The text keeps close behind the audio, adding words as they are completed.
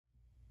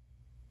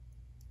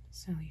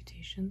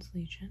Salutations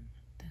Legion,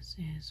 this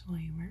is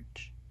YU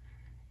Merch,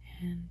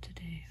 and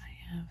today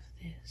I have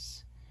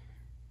this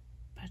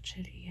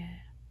Pacherie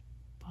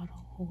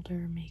bottle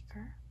holder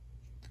maker.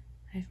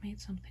 I've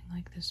made something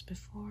like this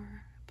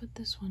before, but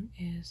this one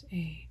is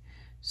a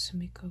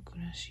Sumikko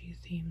Gurashi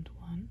themed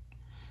one.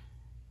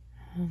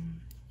 You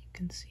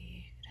can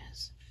see it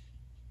has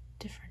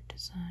different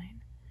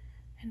design,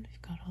 and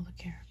we've got all the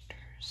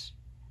characters,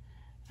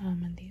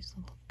 and these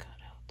little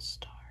cutout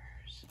stars.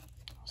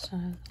 Also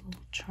has a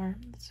little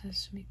charm that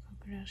says Sumikko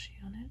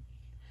Gurashi on it.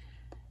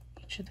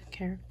 Each of the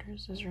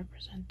characters is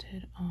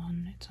represented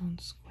on its own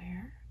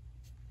square,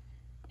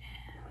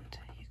 and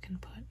you can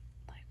put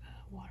like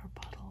a water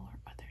bottle or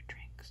other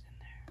drinks in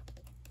there.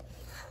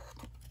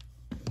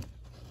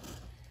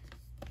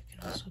 You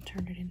can also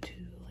turn it into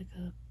like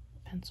a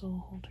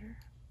pencil holder.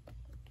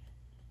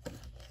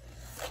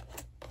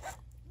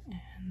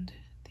 And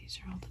these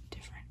are all the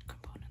different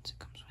components it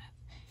comes with.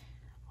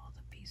 All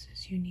the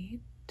pieces you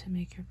need to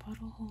make your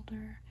bottle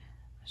holder: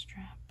 a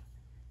strap,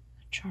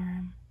 a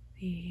charm,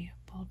 the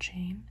ball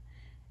chain,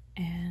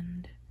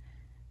 and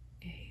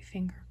a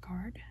finger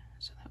guard,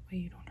 so that way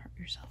you don't hurt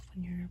yourself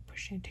when you're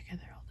pushing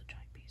together all the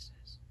joint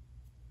pieces.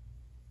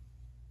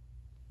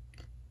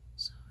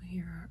 So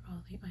here are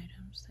all the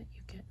items that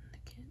you get in the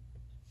kit.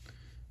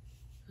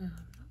 I'm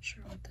not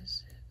sure what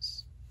this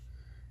is.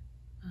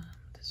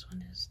 This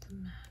one is the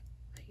mat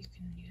that you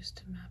can use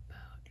to map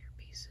out your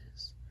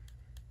pieces.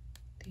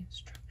 The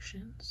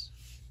instructions.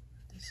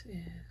 This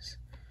is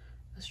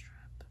the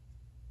strap,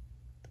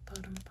 the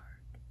bottom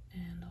part,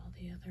 and all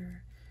the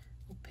other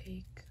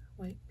opaque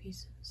white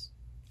pieces.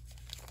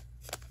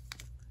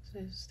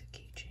 This is the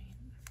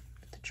keychain,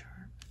 the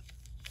charm,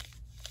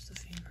 this is the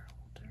finger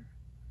holder,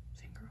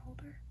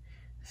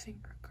 the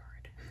finger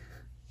guard,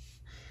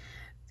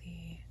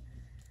 the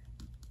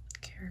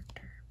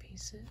character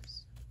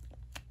pieces,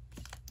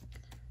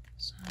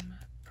 some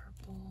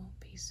purple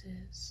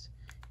pieces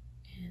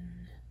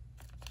in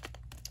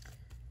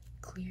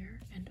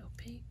clear and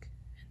opaque,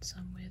 and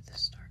some with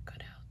star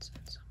cutouts,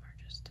 and some are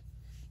just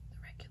the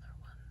regular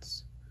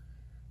ones.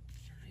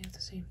 And we have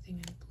the same thing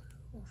in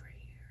blue over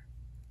here,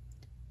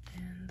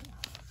 and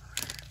all of our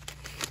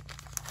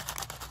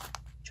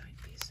joint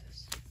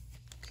pieces.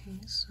 Okay,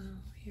 so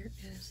here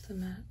is the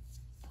mat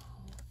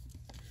all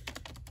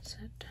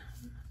set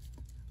down.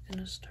 I'm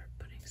gonna start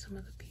putting some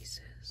of the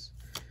pieces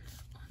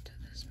onto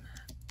this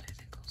mat. I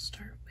think I'll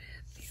start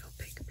with the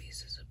opaque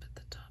pieces up at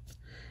the top.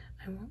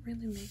 I won't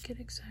really make it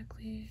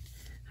exactly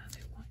how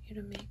they want you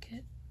to make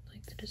it,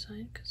 like the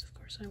design, because of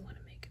course I want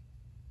to make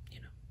it, you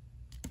know.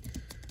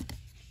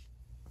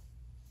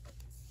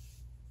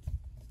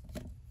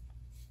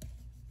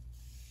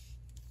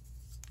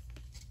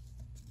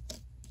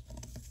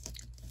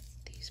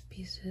 These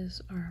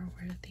pieces are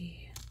where the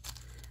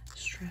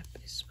strap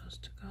is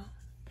supposed to go.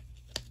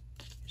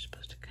 You're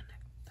supposed to connect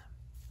them.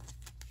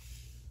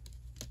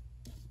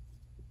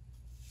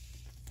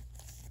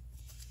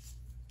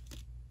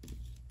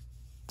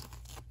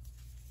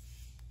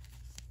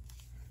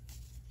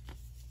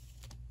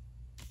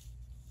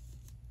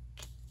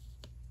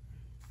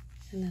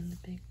 And then the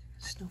big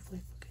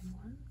snowflake looking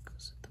one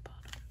goes at the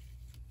bottom.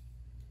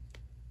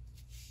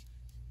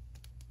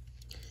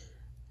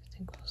 I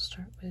think we'll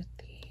start with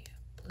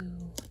the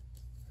blue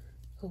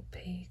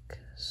opaque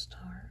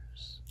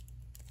stars.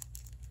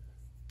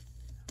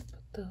 I'll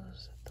put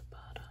those at the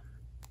bottom.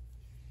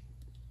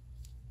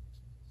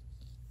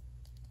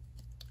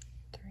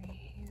 3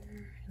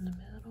 here in the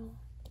middle.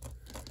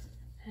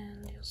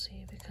 And you'll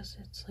see, because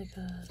it's like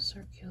a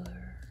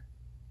circular,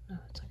 no,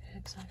 it's like a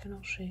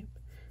hexagonal shape,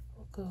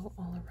 will go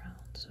all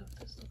around. So if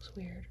this looks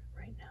weird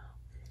right now,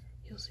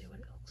 you'll see what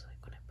it looks like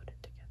when I put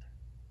it together.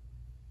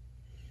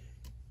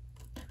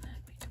 And then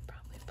we can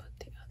probably put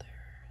the other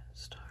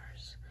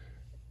stars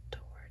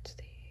towards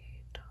the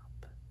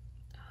top.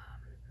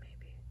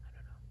 Maybe, I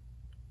don't know.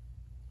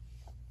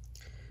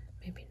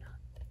 Maybe not.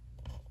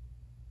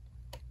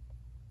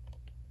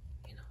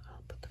 You know,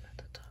 I'll put them at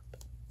the top.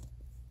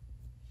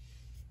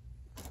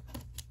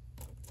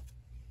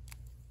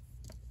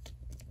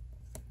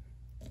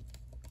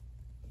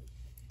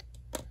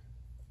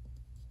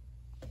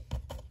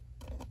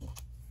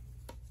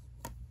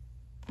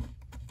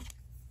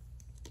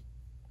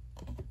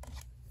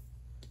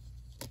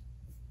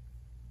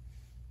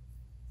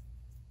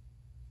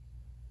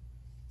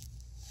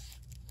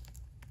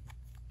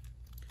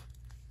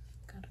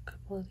 Got a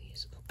couple of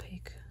these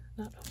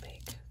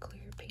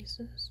clear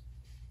pieces.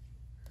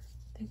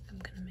 I think I'm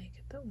gonna make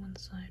it that one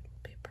side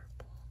will be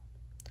purple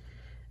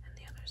and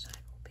the other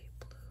side will be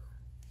blue.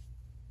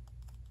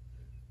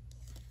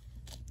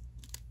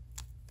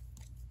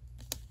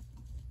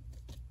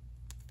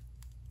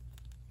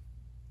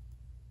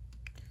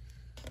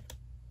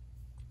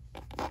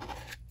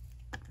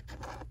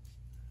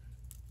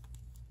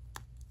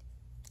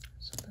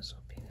 So this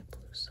will be the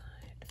blue side.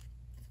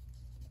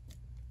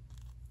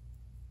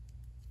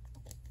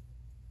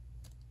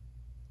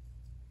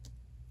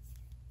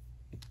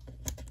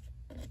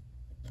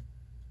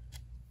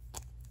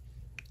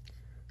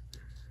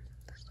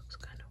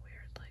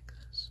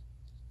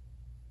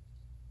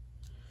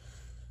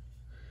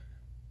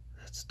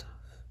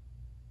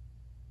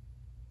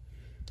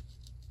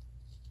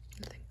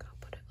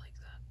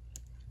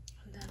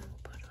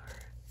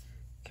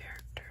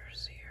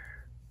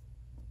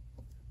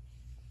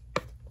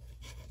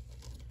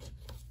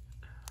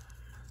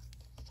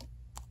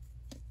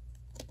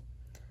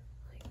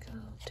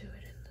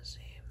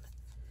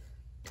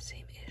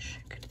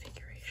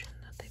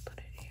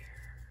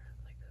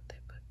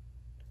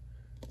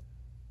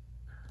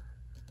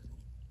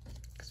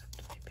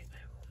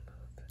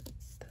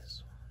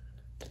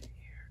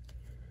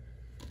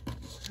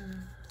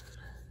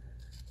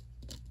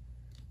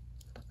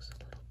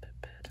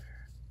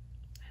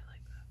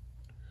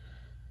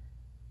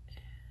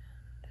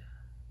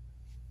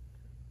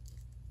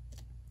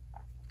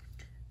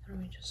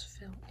 just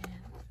fill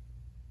in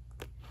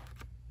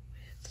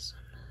with some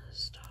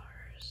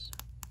stars.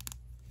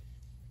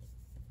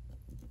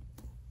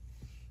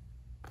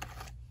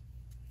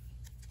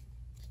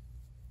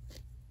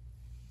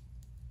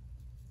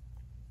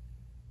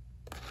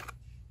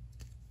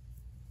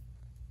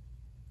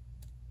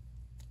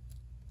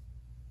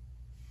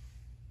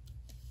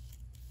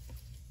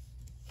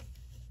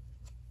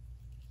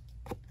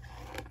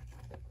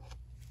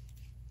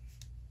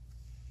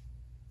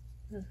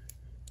 That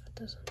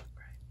doesn't look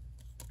right.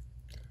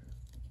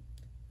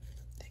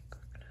 I think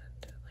we're gonna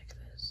do it like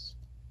this.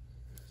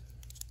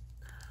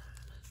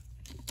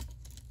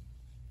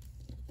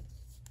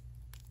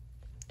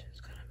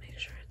 Just gotta make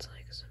sure it's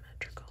like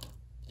symmetrical.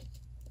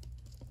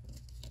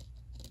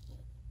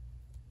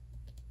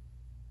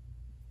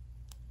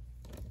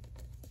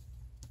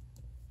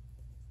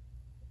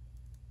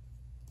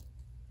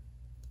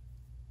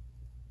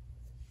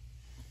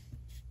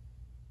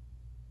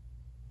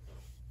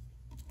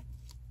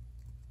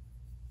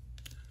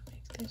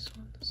 These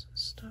ones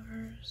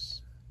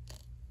stars,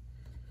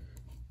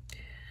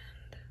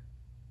 and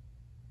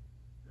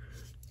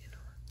you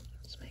know what,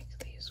 let's make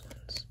these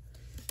ones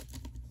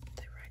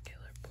the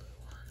regular blue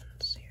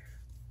ones here,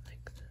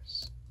 like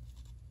this.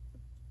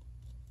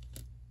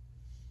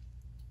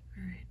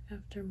 Alright,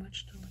 after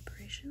much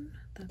deliberation,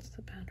 that's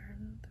the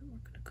pattern that we're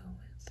going to go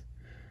with.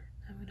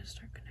 I'm going to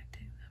start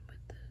connecting them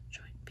with the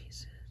joint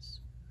pieces.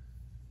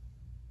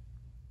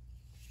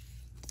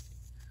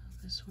 How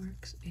this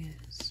works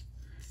is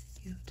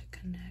you have to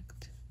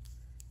connect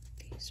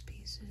these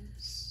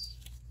pieces.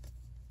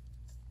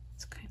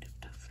 It's kind of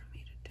tough for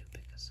me to do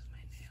because of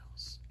my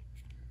nails.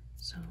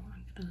 So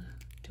I'm gonna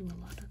do a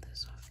lot of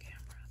this off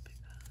camera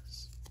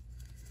because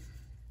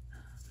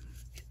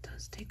it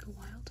does take a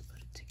while to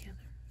put it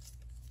together.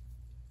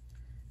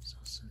 There's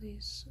also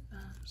these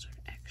sort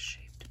of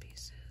X-shaped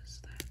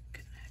pieces that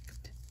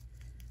connect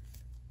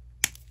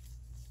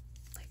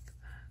like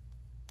that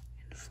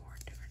in 4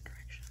 different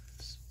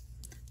directions.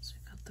 So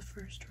I got the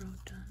first row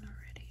done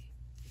already.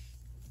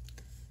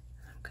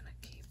 And I'm gonna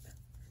keep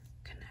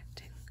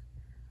connecting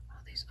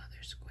all these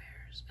other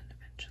squares and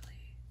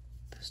eventually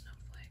the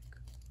snowflake.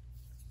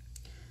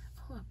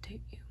 I'll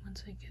update you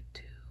once I get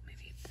to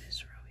maybe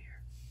this row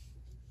here.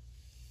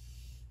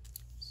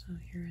 So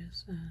here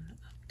is an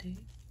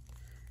update.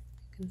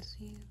 You can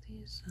see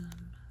these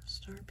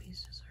star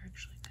pieces are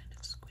actually kind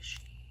of squishy.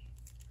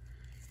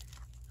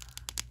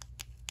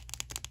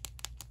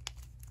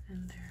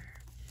 And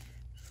they're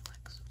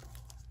flexible,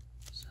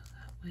 so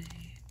that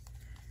way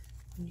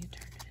when you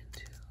turn it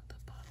into the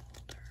bottle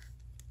holder,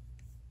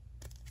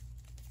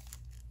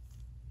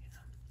 you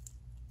know,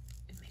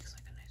 it makes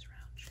like a nice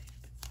round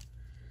shape.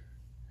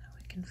 Now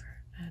we can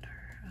add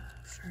our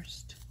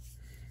first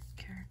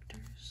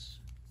characters.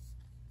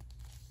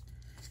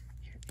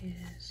 Here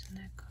is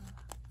Neko.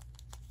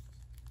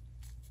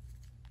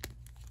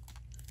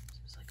 This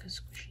is like a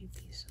squishy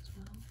piece as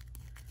well.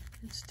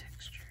 It's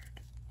textured.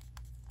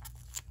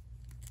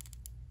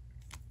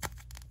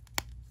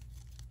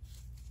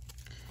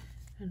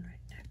 And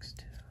right next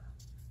to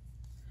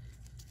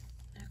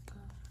Neko,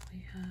 we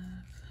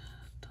have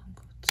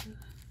Tonkotsu.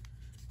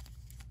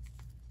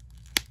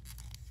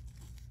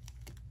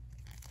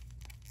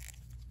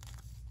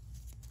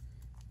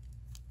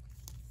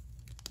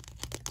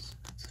 So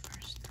that's the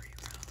first 3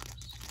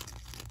 rows.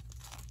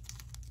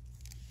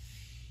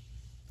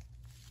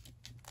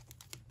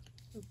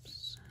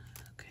 Oops.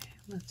 Okay,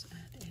 let's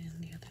add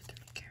in the other 3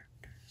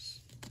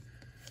 characters.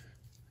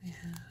 We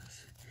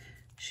have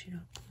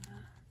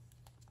Shirokuma.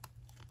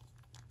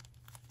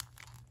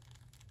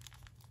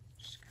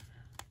 Just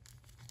gonna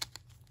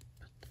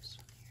put this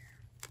one here.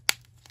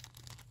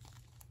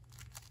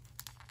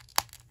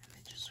 And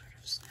they just sort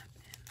of snap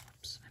in.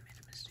 Oops, I made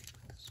a mistake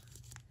with this one.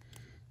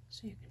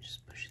 So you can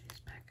just push these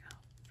back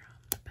out from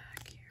the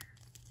back here.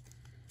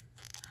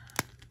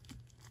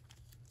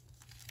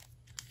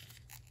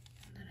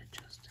 And then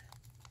adjust it.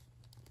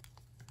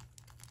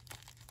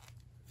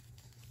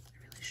 I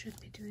really should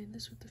be doing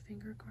this with the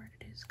finger guard.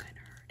 It is kind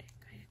of hurting.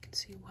 I can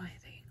see why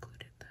they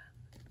included that.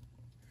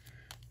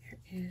 Here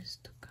is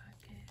Tokage.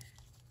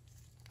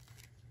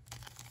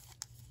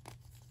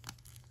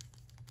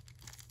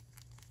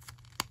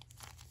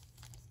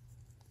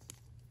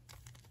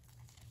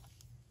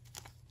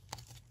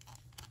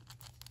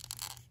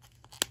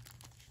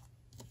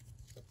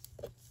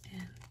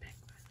 And Penguin.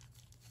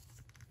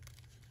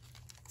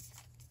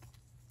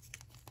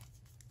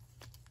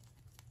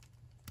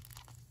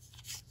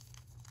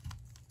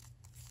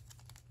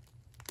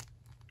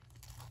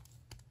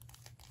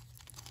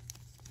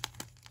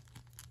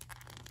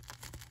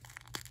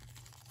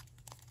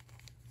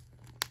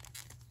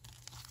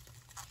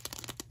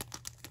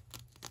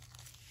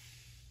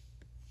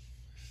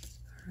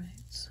 Alright,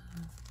 so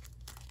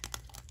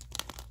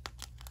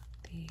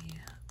the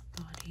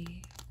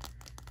body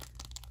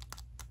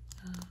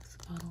of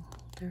the bottle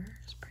holder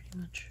is pretty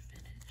much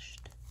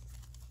finished.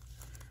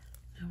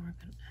 Now we're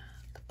going to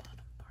add the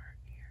bottom part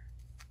here.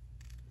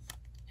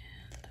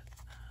 And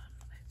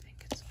I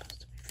think it's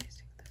supposed to be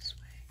facing this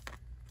way.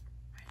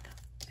 Right up.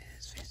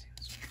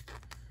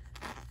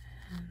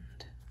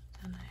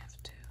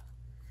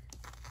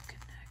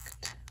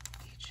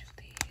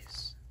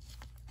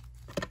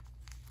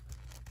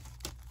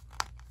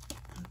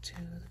 to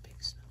the big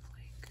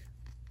snowflake.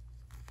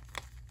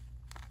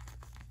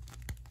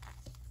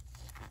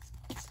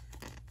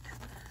 And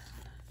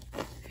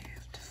then I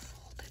have to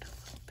fold it a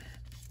little bit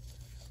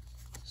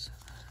so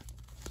that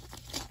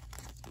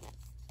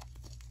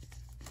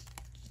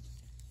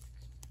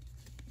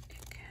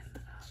it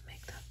can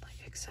make that like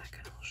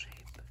hexagonal shape.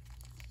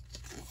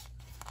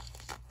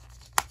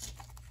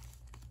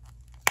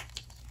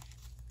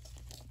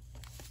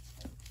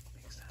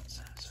 Makes that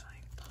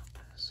satisfying pop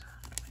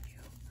sound when you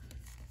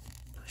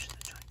push the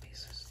joint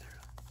pieces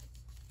through.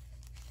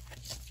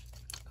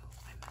 Oh,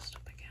 I messed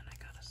up again. I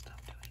gotta stop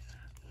doing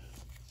that.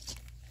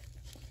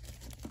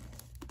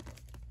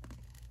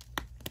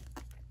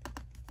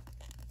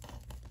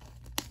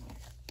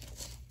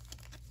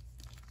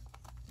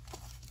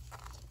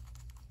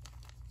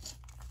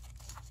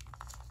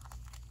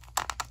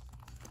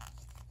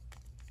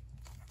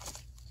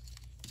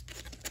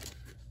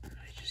 And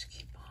I just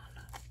keep on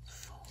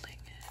folding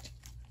it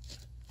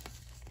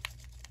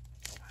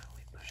while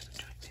we push the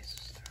joint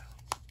pieces through.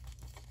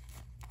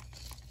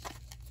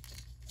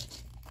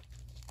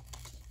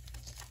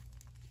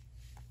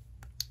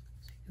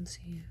 So you can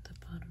see the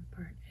bottom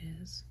part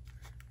is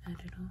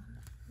added on.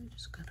 We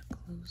just gotta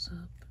close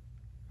up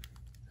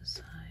the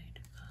side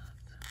of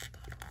the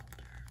bottle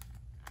holder.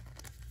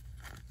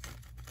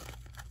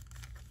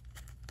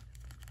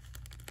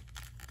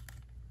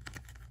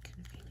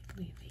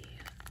 Conveniently,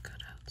 the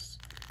cutouts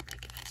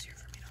make it easier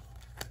for me to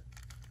hold.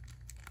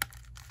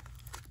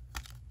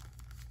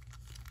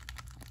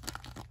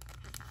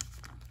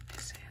 I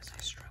say as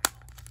I struggle.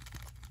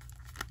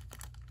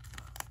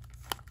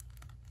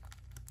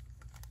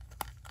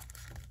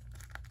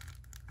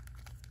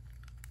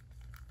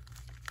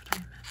 But I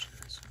imagine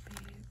this would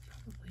be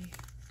probably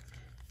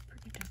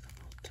pretty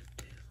difficult to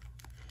do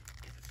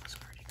if it was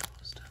already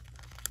closed up.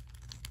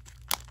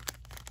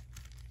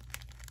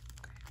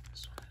 Okay,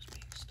 this one is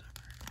being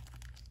stubborn.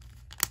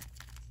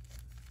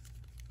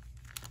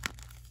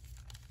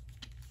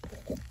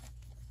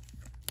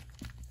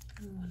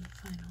 And one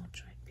final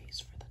joint piece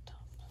for the top.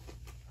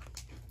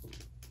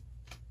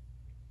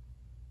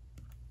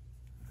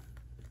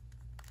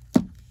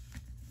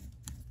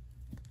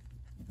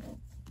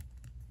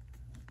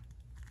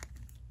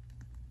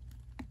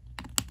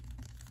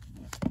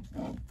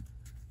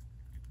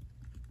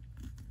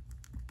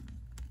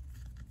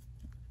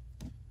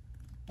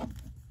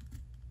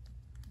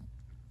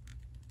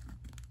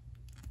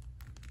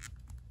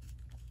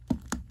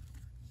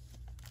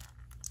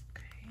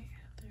 Okay,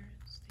 there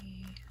is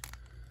the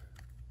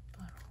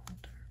bottle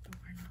holder, but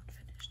we're not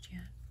finished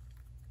yet.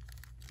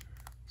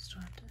 We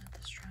still have to add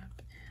the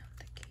strap and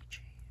the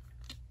keychain.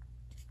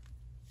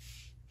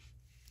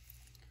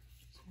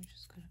 So I'm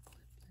just gonna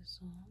clip this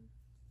on.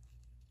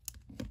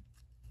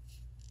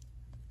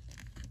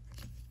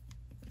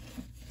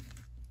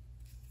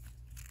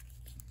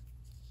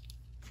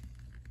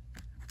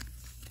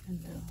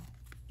 And now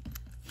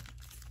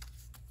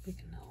we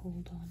can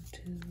hold on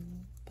to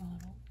the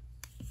bottle.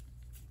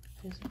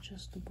 It is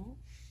adjustable,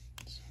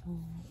 so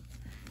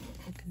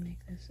you can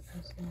make this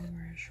as long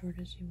or as short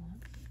as you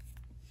want.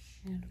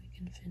 And we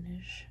can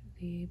finish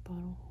the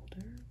bottle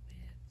holder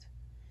with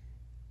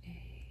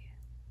a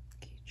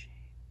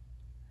keychain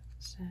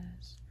that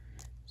says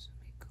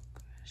Sumikko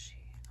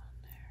Gurashi on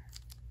there.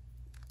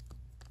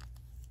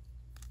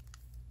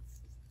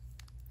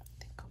 I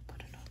think I'll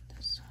put it on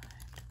this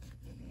side.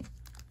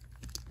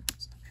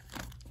 It's not really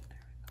on.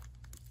 There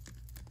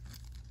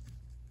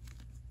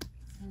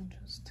we go. I'll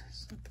just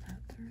slip that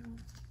through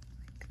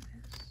like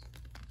this.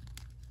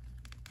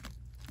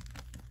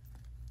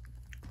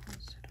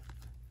 Close it up.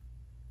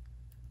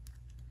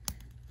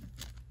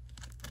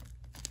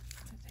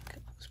 I think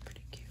it looks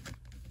pretty cute.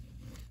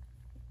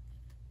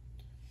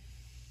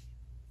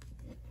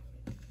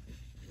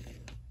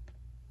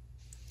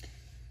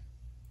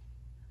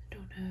 I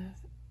don't have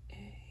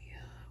a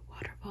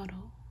water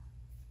bottle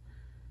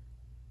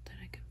that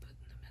I can put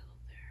in the middle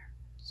there,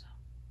 so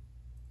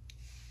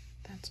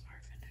that's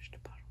our finished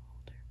bottle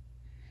holder.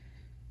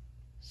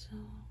 So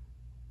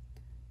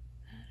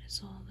that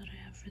is all that I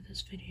have for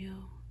this video.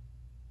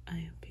 I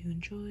hope you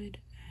enjoyed,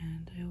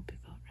 and I hope you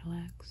felt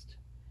relaxed,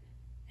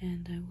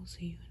 and I will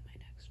see you in